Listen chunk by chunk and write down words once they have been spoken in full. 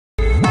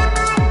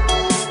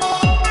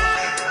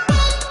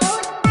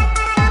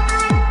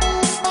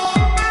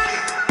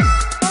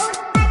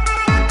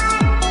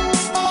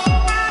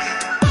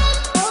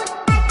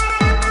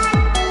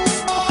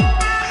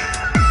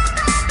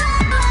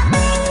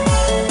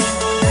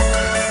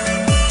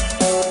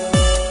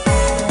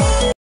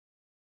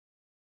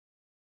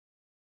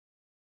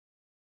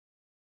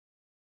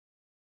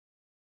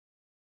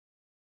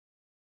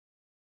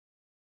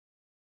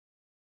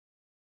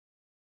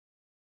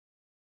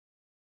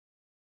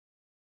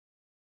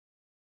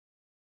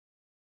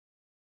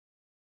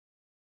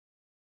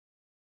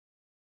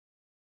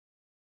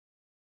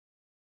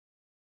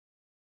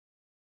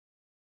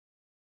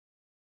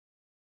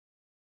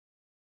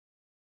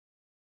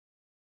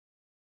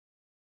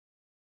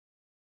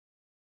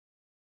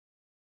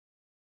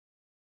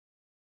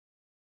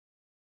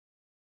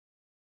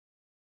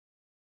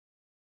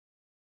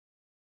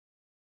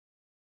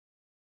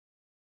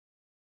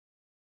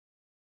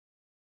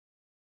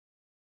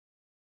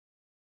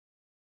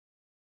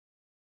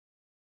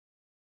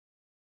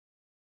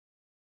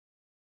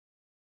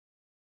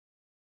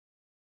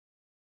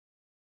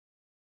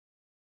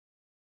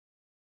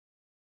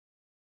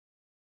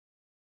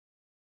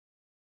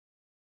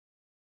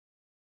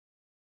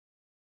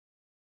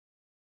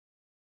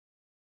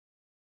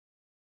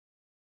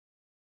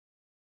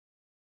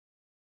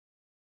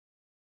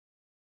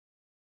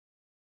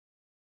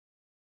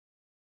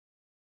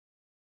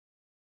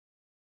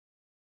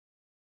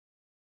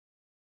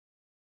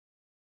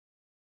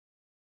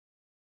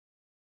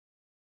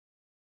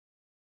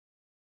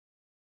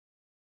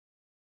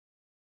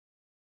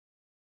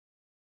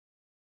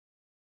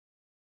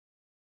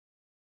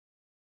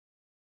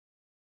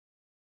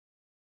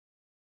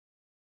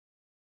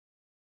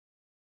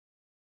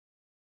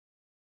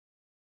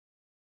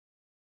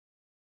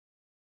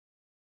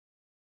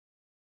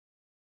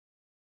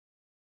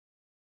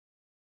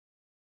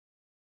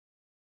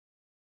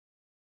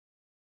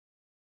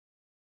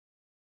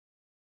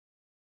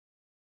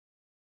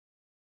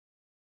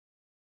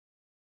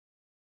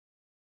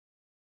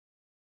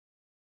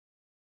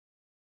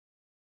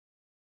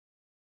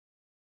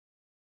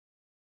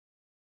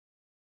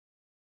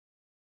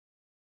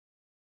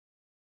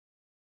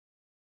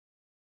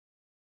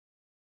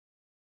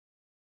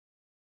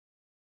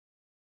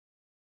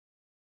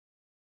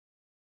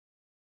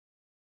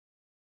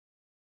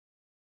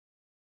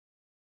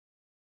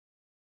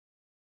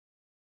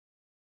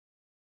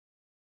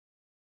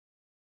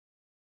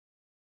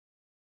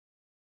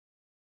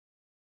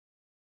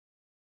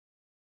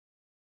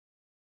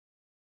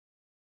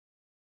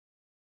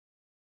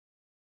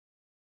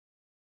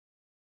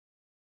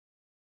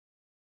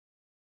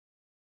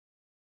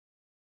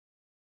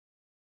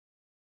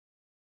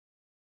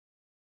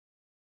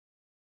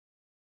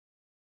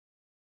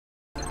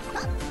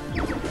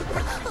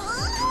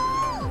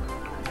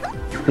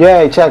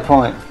Yay,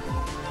 checkpoint.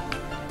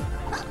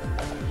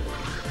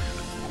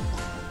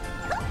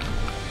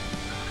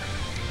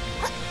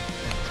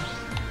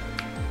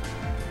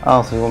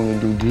 Oh, so you want me to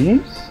do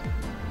these?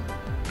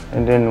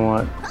 And then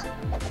what?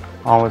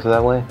 Onwards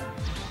that way?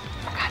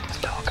 I got this,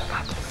 dog. I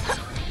got this.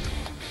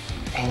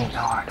 Ain't it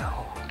hard,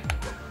 though?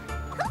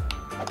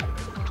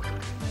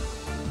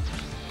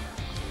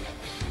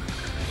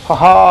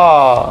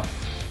 Haha!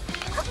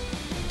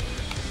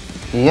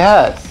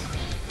 Yes!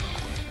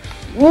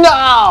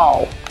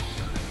 No!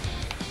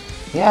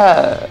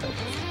 Yes!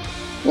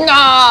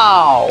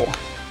 No!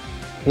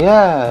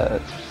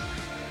 Yes!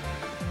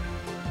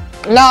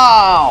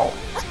 No!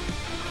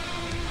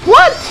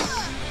 What?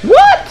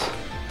 What?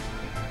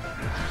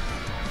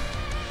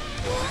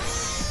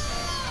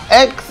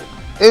 X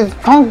is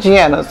Punk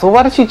Giana, so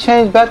why did she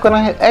change back when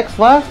I hit X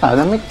last time?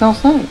 That makes no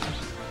sense.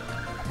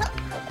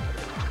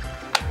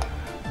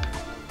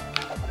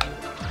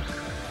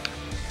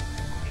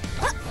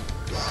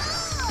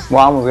 Well,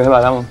 I almost got hit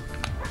by that one.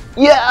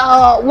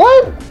 Yeah,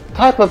 what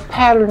type of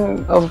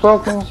pattern of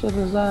broken shit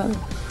is that?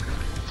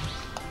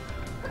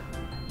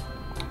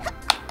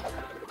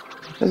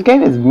 This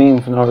game is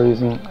mean for no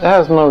reason. It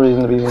has no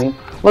reason to be mean.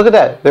 Look at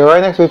that. They're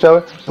right next to each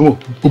other. Boom,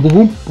 boom,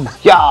 boom, boom.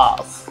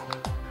 Yes!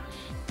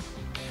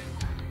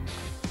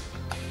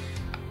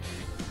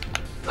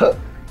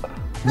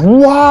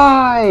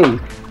 Why?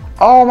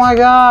 Oh my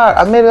god.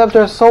 I made it up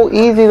there so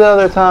easy the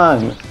other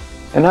time.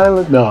 And now they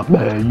look, nah,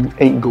 man, you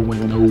ain't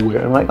going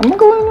nowhere. I'm like, I'm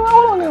going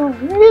nowhere.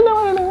 And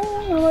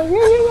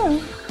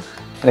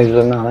they just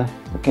like, nah, man,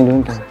 I can't do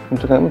anything. I'm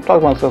talking to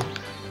myself. I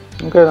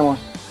don't care no more.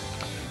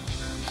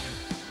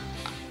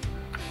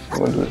 I'm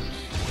gonna do this.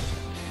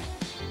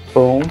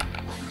 Boom.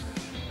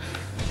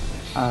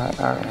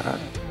 Alright.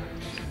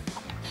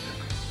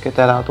 Get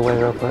that out the way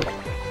real quick.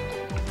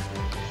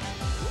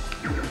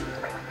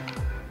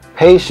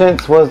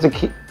 Patience was the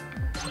key.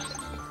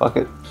 Fuck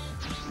it.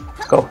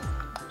 Go.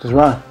 Just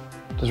run.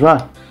 Just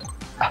run.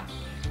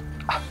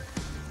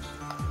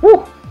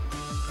 Woo!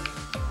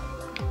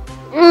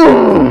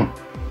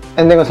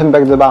 And they're gonna send me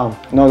back to the bottom.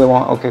 No, they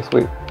won't. Okay,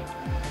 sweet.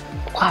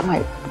 Why am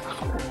I?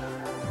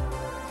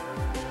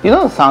 You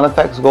know the sound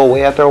effects go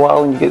away after a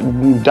while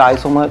when you die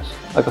so much,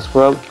 like a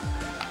scrub.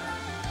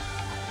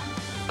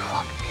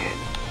 Fuck it.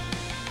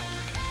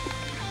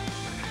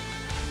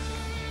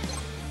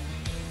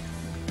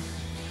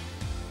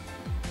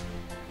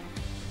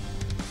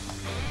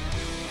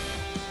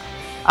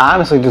 I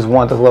honestly just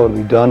want this level to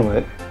be done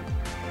with.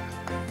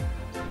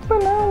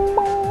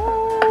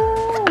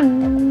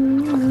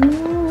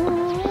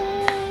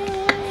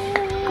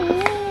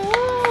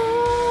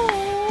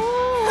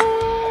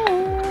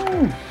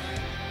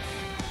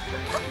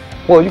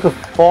 Whoa, you could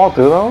fall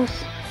through those?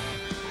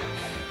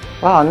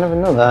 Wow, I never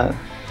knew that.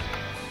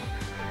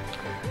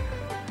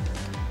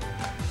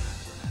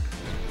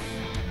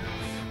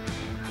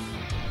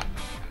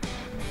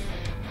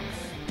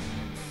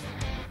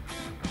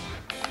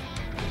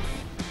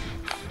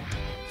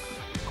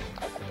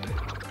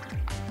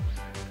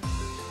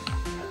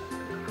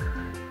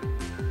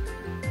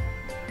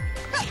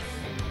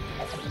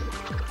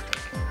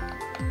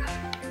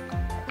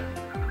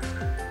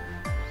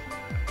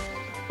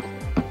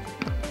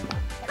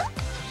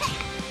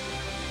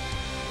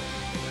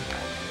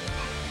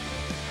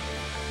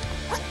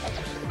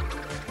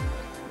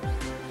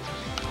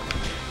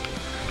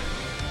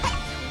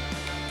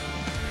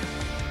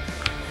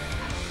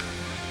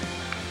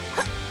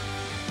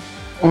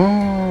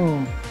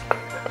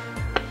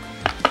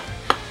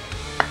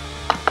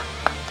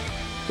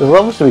 This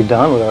level should be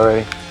done with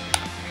already.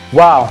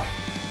 Wow.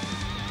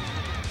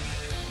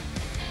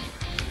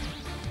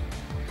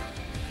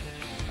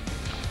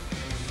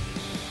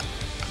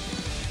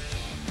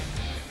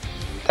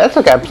 That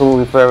took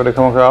absolutely forever to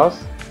come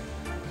across. Am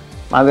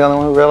I the only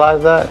one who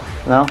realized that?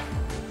 No?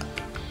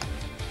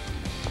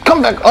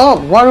 Come back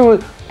up! Why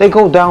do they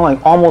go down like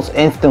almost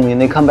instantly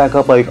and they come back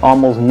up like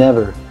almost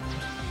never?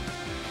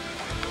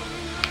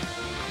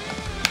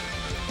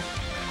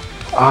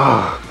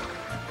 Ah.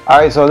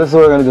 Alright, so this is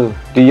what we're gonna do.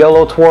 The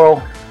yellow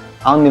twirl.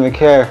 I don't even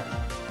care.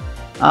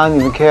 I don't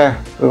even care.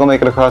 We're gonna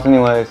make it across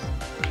anyways.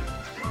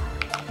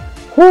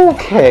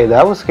 Okay,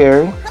 that was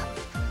scary.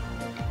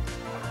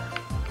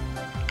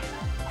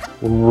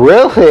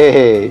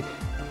 Really?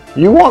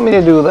 You want me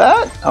to do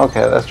that?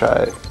 Okay, let's try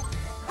it.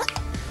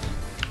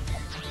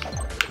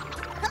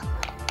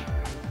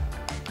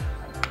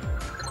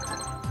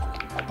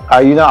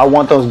 Alright, you know I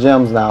want those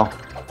gems now.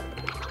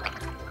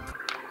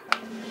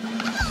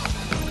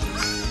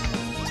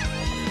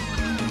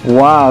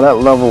 Wow, that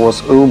level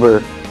was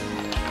uber.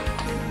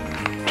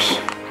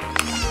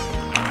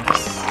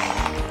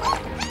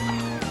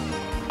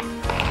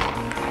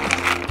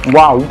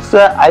 Wow, you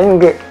said I didn't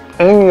get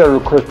any of the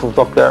crystals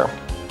up there.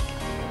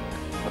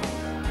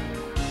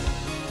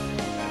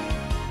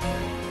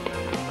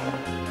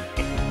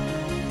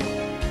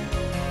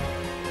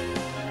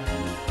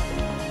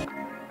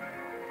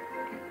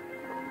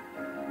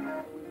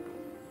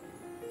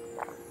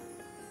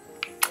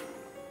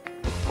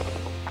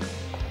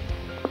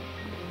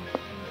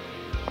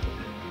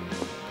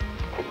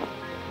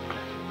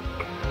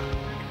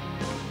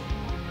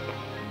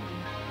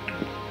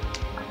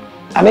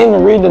 I didn't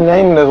even read the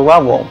name of this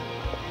level.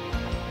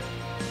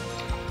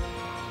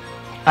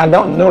 I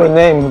don't know the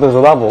name of this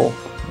level.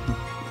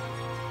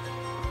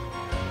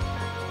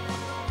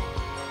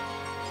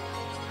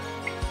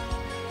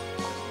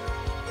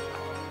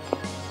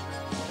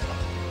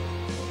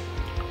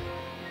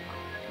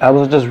 I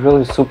was just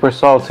really super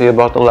salty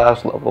about the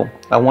last level.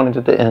 I wanted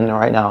it to end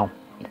right now.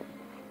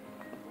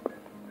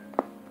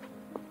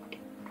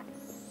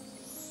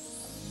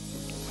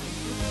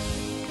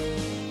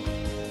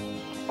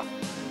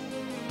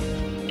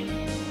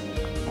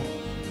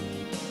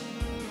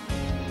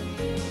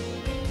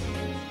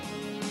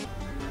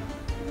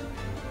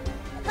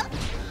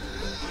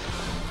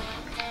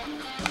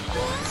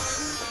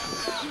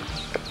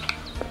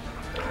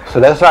 So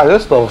that's how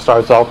this level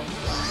starts off.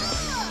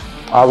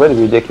 Already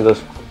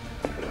ridiculous.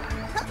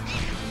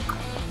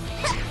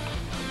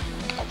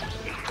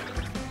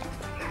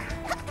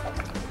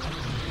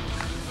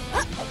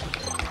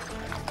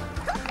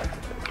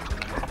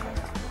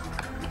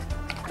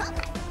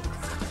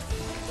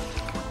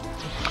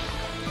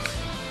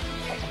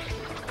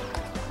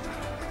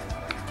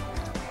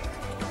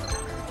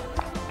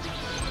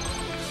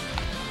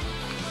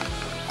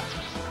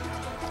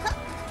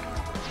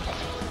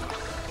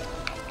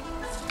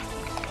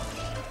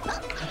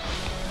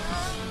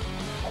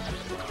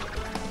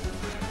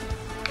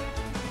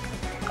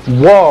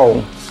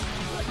 Whoa!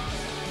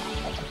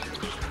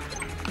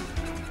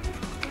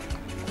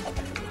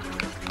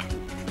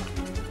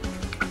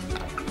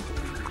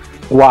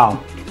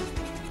 Wow.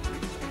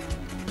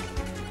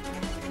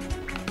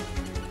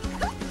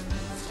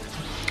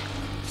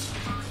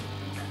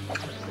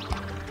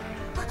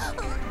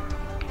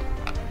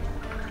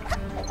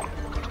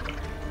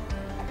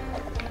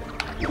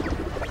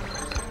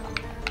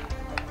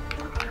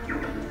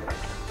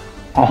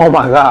 Oh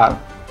my god.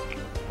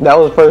 That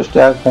was first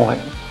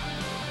checkpoint.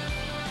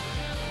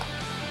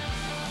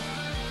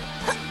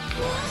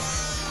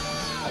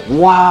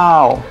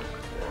 Wow.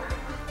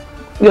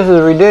 This is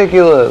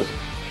ridiculous.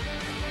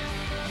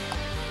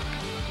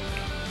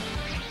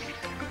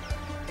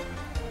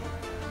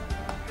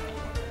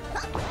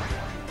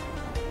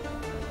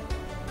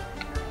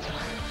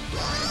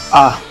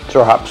 Ah,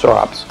 drops.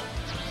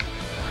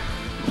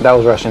 That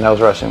was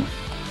rushing.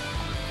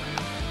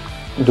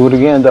 Do it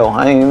again though,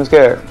 I ain't even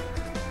scared.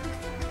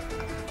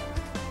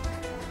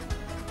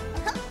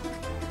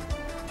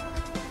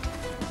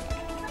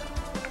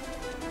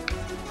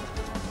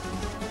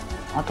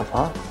 What the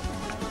fuck?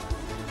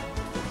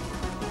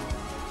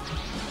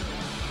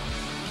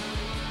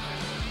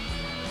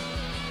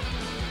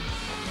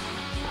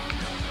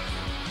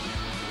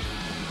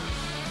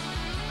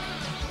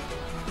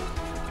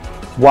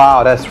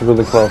 Wow, that's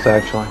really close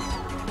actually.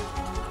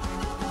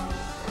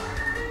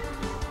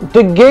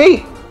 The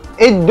gate!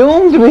 It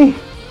doomed me!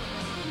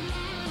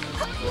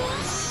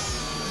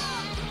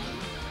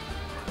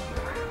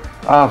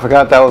 Oh, I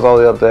forgot that was all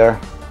the way up there.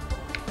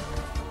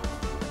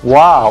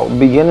 Wow,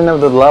 beginning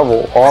of the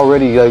level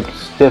already like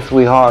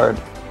stiffly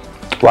hard.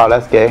 Wow,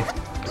 that's gay.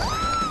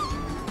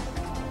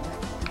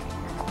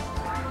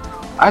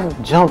 I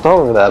jumped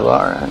over that, but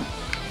alright.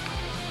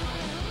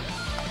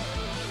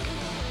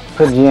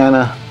 Put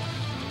Giana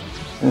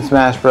in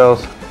Smash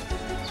Bros.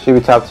 She be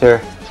top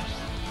tier.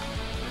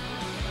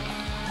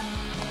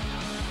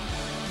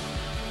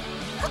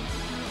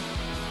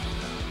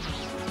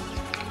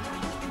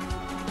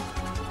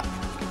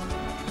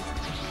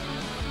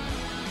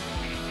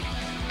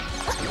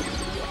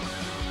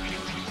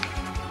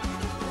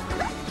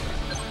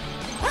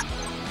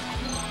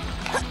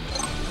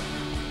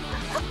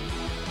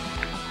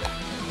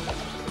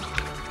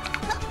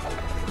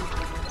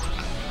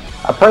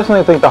 I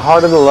personally think the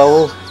harder the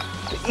levels,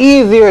 the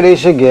easier they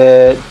should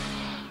get.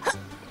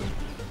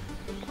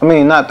 I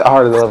mean, not the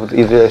harder the levels, the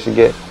easier they should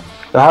get.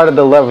 The harder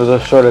the levels, the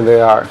shorter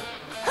they are.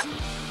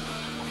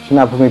 Should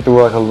not put me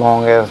through like a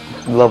long ass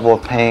level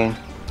of pain.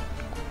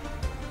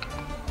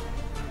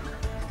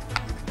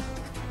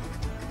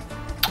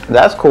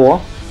 That's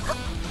cool.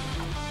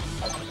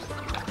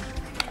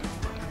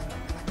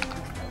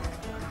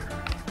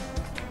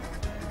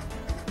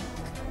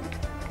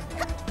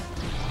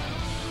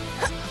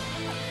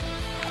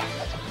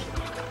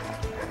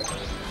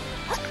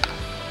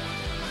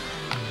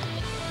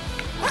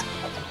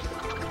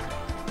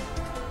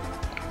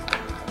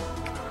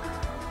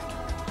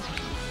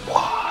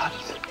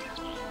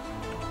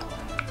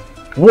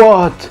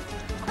 What?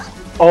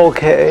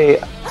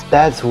 Okay,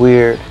 that's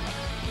weird.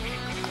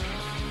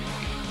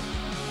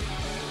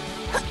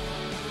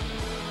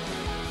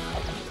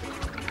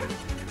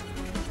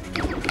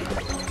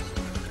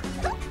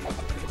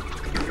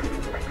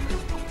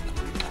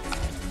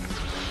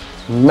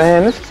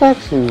 Man, this is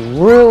actually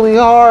really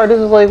hard. This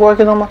is like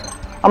working on my...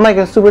 I'm like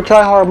in super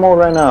try hard mode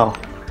right now.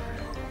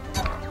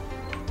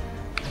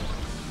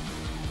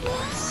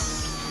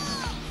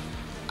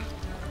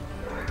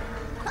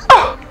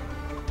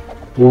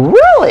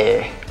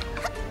 Really?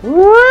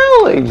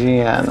 Really,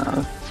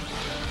 Giana?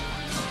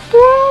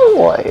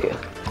 Really?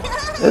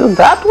 Is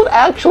that what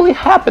actually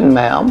happened,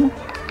 ma'am?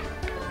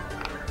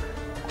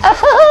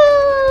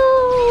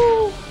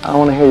 Oh. I don't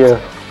want to hear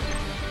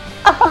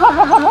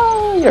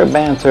your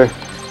banter.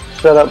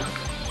 Shut up.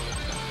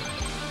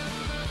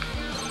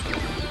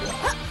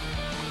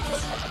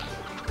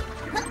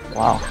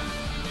 Wow.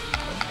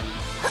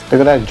 Look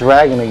at that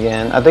dragon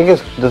again. I think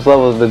it's this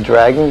level is the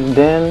dragon's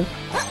den.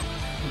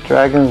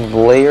 Dragon's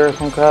lair or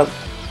some crap.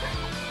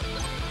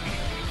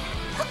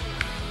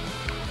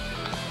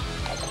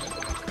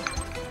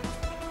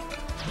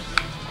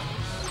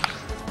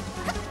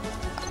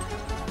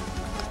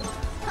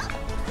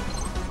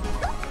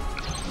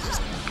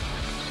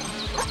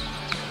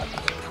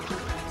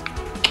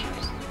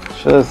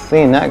 Should have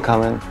seen that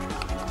coming.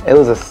 It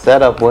was a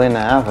setup waiting to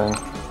happen.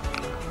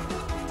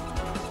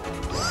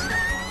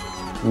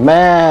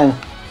 Man,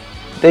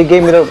 they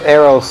gave me those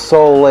arrows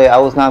so late. I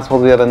was not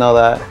supposed to be able to know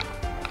that.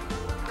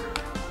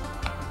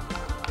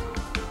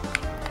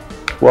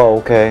 Whoa,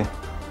 okay.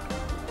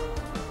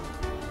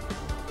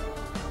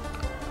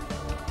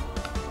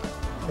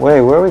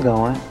 Wait, where are we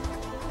going?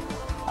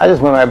 I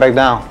just went right back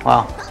down.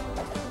 Wow.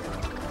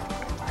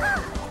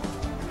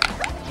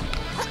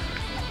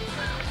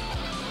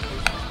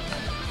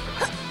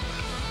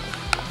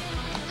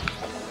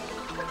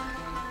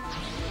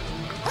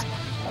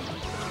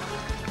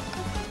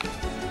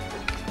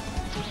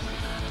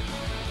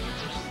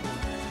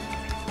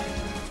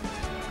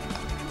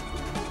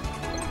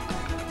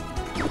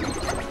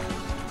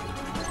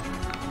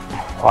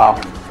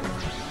 Wow.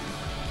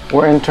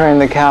 We're entering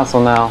the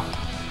castle now.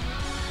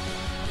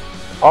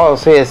 Oh,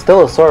 see, it's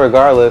still a sword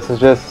regardless.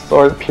 It's just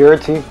sword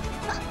purity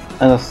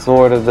and a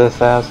sword of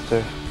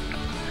disaster.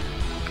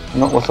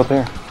 No, what's up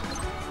here?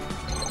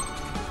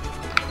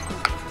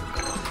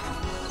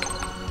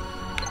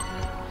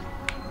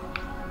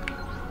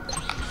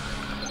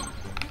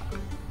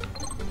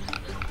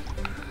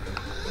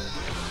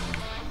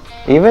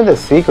 Even the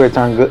secrets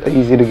aren't good,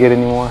 easy to get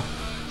anymore.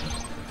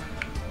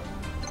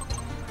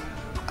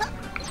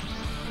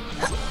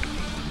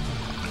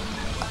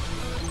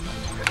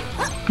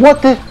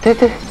 What the?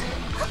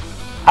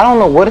 I don't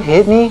know what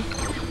hit me,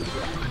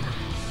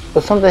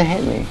 but something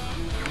hit me.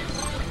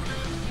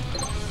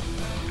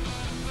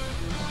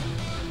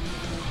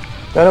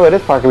 The only way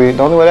this part could be,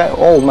 the only way that,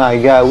 oh my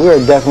god, we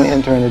are definitely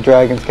entering the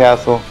dragon's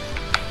castle.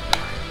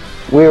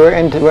 We're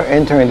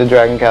entering the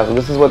dragon castle.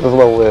 This is what this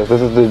level is.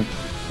 This is the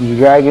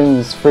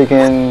dragon's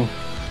freaking,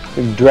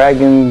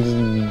 dragon's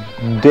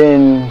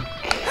den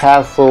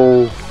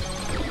castle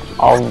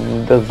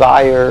of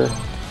desire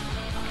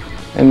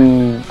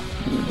and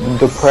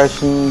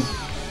depression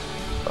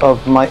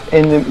of my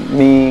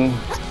enemy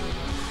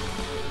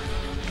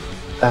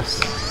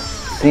that's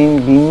seen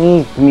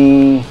beneath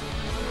me.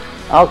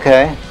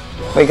 Okay,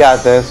 we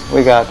got this.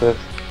 We got this.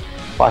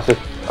 Watch this.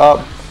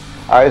 Up.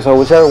 Alright, so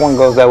whichever one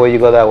goes that way, you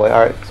go that way.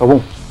 Alright, so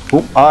boom.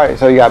 Boom. Alright,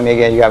 so you got me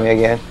again. You got me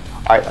again.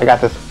 Alright, I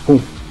got this.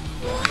 Boom.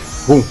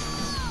 Boom.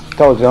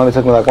 Told you, it only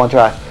took me like one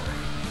try.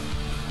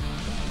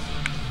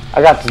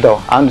 I got this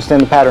though. I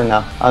understand the pattern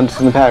now. I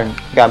understand the pattern.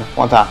 Got me.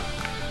 One time.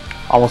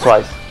 Almost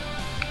twice.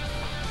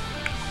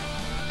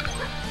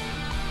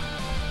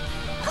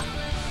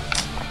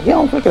 You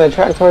don't freaking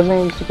attract towards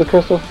me, you stupid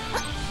crystal.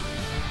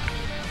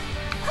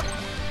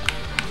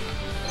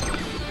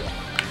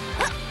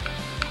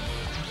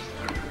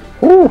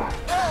 Woo!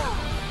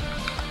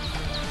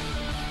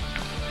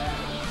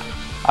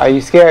 Are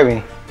you scared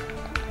me?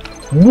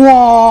 What?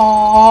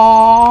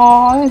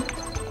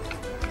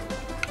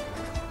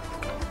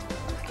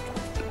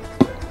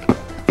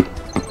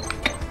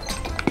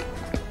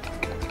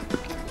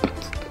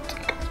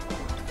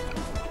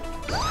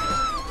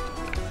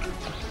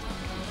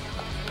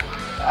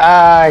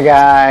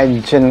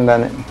 I shouldn't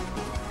have done it.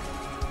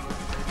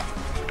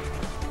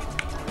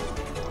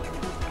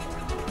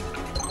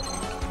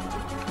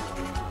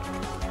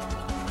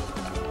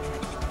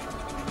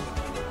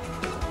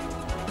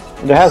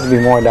 There has to be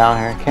more down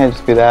here. It can't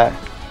just be that.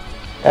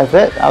 That's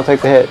it. I'll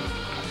take the hit.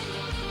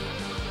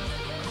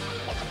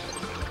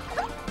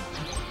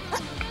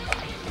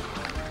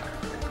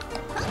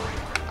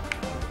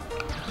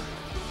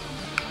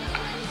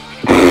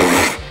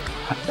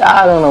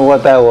 I don't know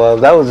what that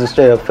was. That was a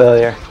straight up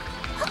failure.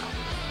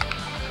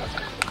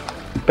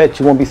 Bet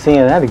you won't be seeing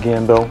that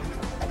again, though.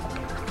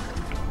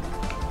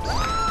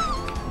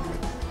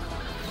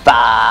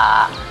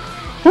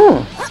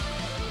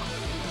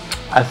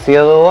 I see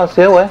a little, I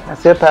see a way, I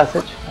see a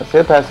passage, I see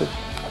a passage,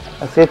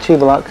 I see a chi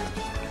block.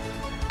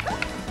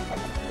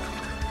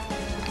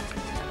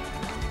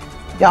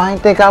 Y'all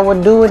ain't think I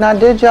would do it, and I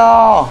did,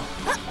 y'all.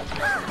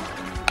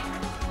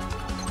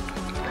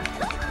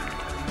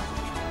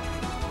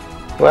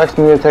 Well,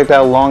 asking me to take that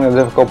long and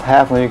difficult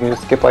path when you can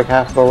just skip like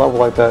half of the level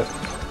like that.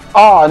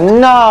 Oh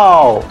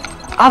no!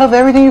 Out of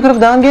everything you could have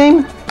done,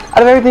 game?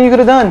 Out of everything you could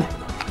have done,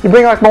 you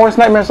bring like my worst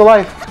nightmares to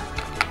life.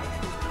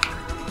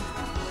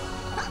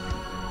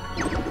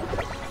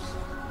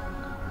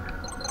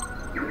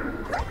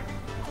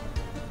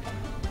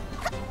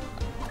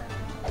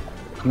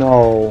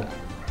 No.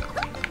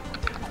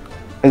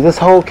 Is this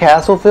whole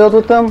castle filled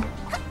with them?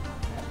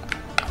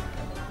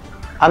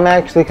 I'm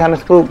actually kind of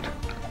spooked.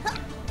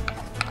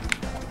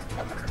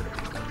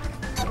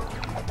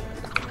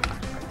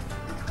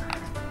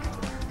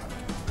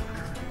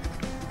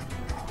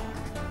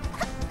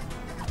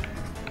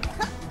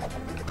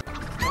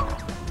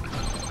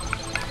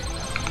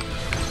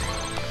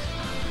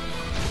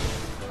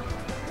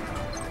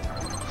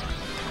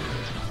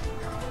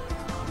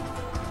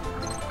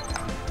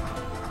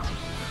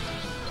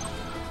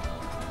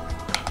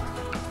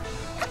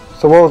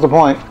 So what was the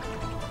point?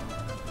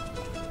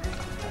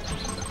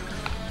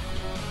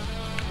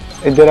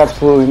 It did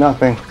absolutely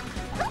nothing.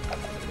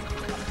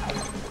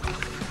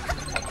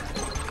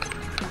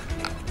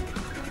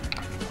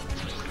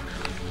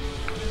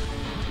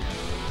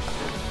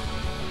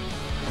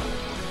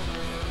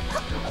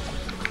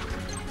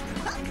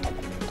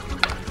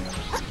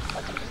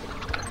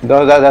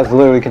 That's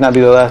literally cannot be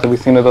the last that we've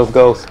seen of those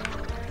ghosts.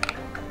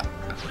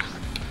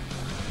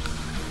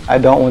 I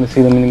don't want to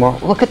see them anymore.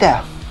 Look at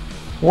that.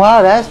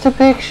 Wow, that's the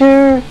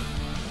picture.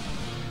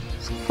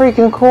 It's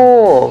freaking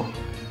cool.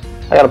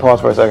 I gotta pause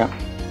for a second.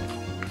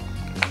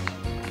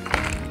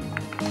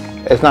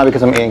 It's not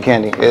because I'm eating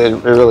candy.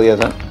 It really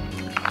isn't.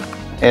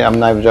 And I'm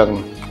not even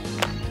joking.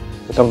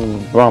 There's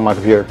something wrong with my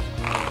computer.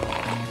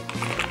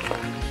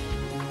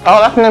 Oh,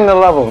 that's the name of the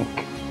level.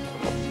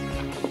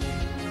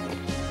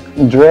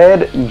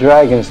 Dread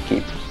Dragon's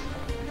Keep.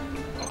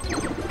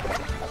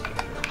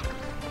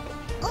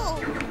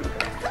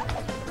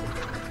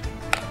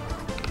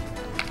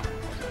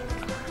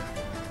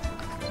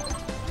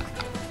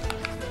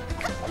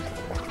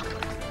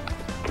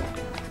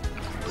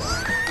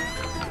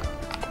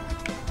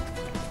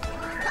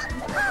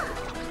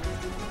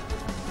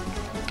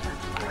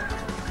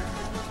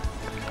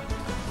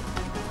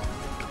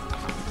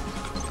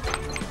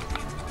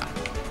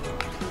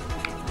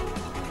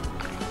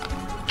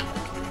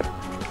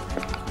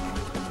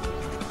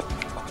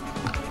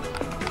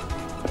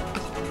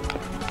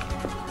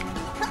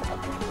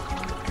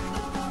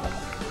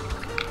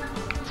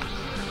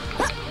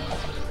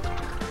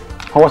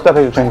 Oh, what's that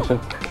picture changed to?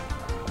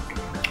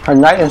 Her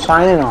knight in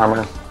shining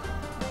armor.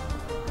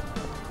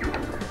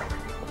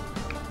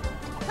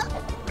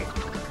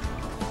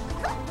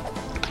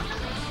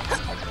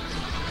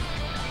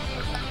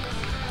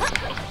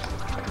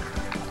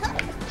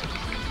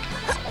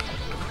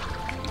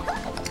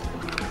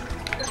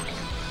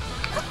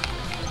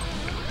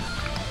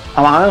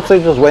 I'm honestly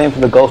just waiting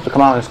for the ghost to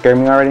come out and scare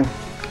me already.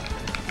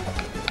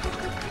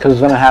 Because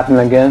it's going to happen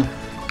again.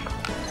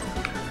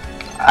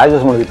 I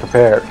just want to be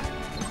prepared.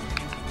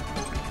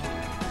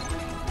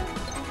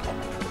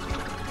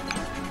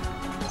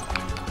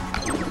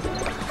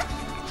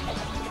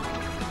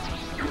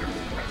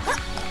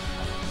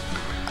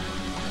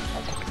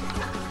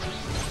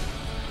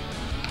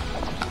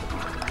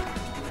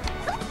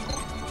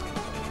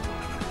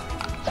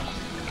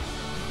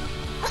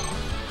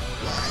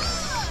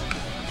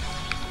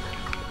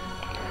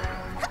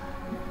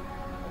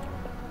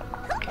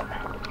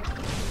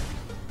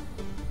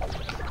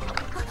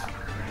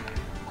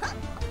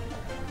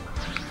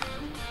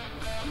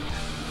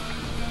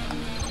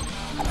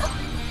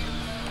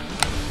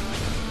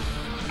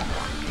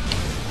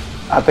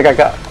 I think I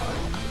got...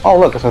 Oh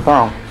look, it's a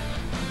throne.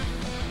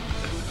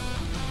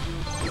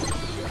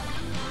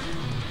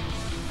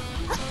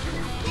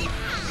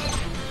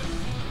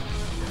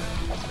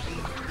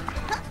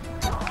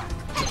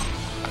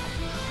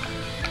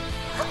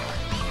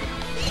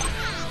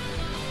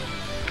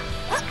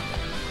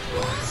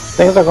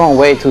 Things are going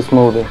way too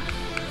smoothly.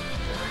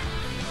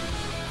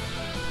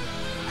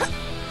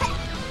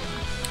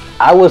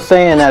 I was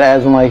saying that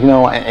as in, like, you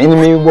know, an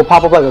enemy will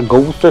pop up like a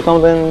ghost or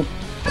something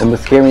and would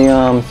scare me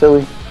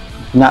silly.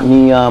 Not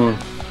me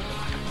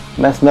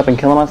messing up and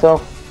killing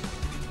myself.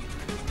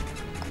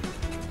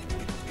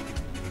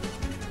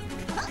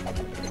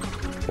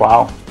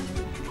 Wow.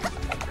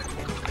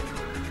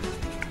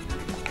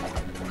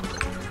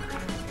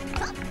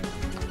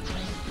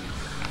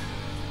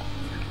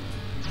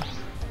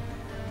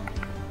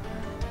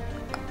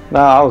 No,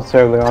 I was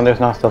terribly wrong. There's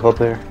not stuff up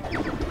there.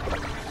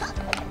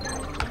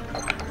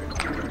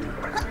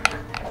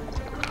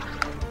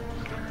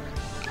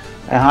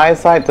 In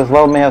hindsight, this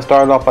level may have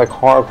started off like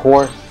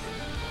hardcore,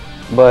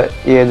 but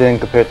yeah, it didn't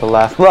compare to the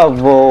last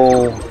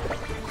level.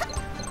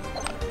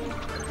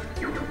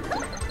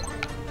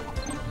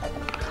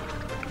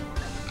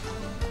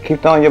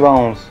 Keep throwing your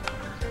bones.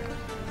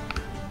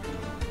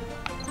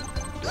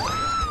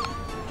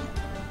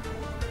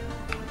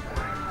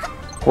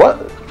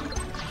 What?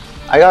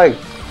 I got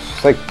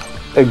like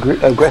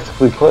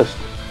aggressively pushed.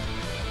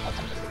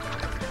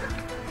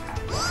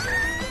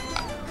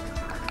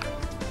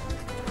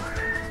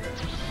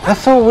 That's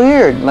so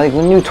weird. Like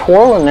when you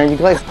twirl in there, you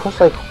like push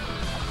like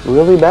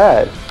really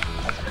bad.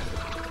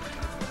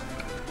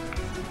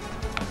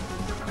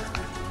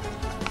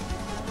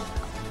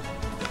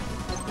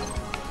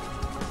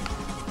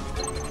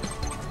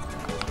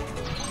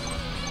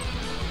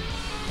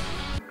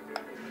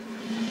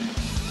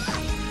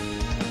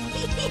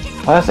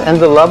 Oh, that's the end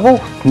of the level?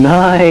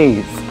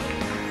 Nice!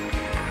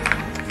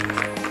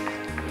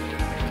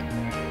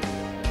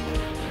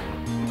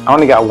 I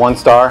only got 1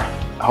 star.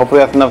 Hopefully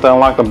that's enough to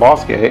unlock the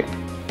boss gate.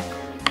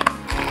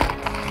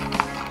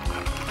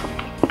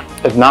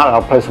 If not,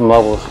 I'll play some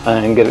levels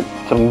and get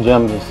some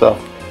gems and stuff.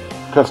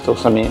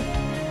 Crystals, I mean.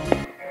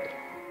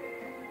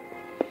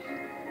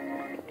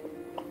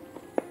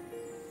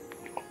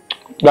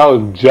 That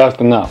was just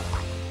enough.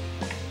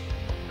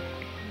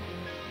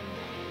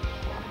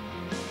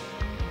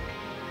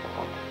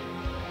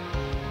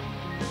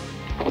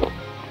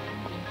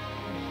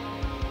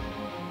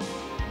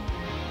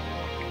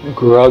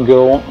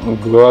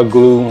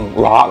 Gruglu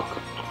Lock,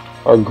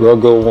 or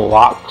Gruggle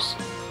Locks,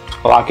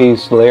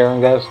 Locky's lair, I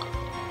guess.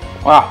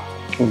 Ah,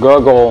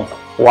 Gruggle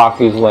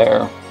Locky's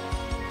lair.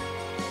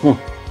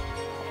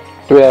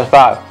 3 out of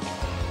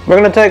 5. We're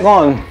gonna take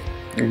on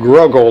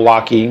Gruggle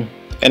Locky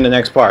in the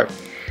next part.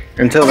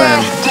 Until then,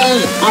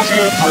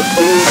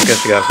 I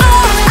guess you guys.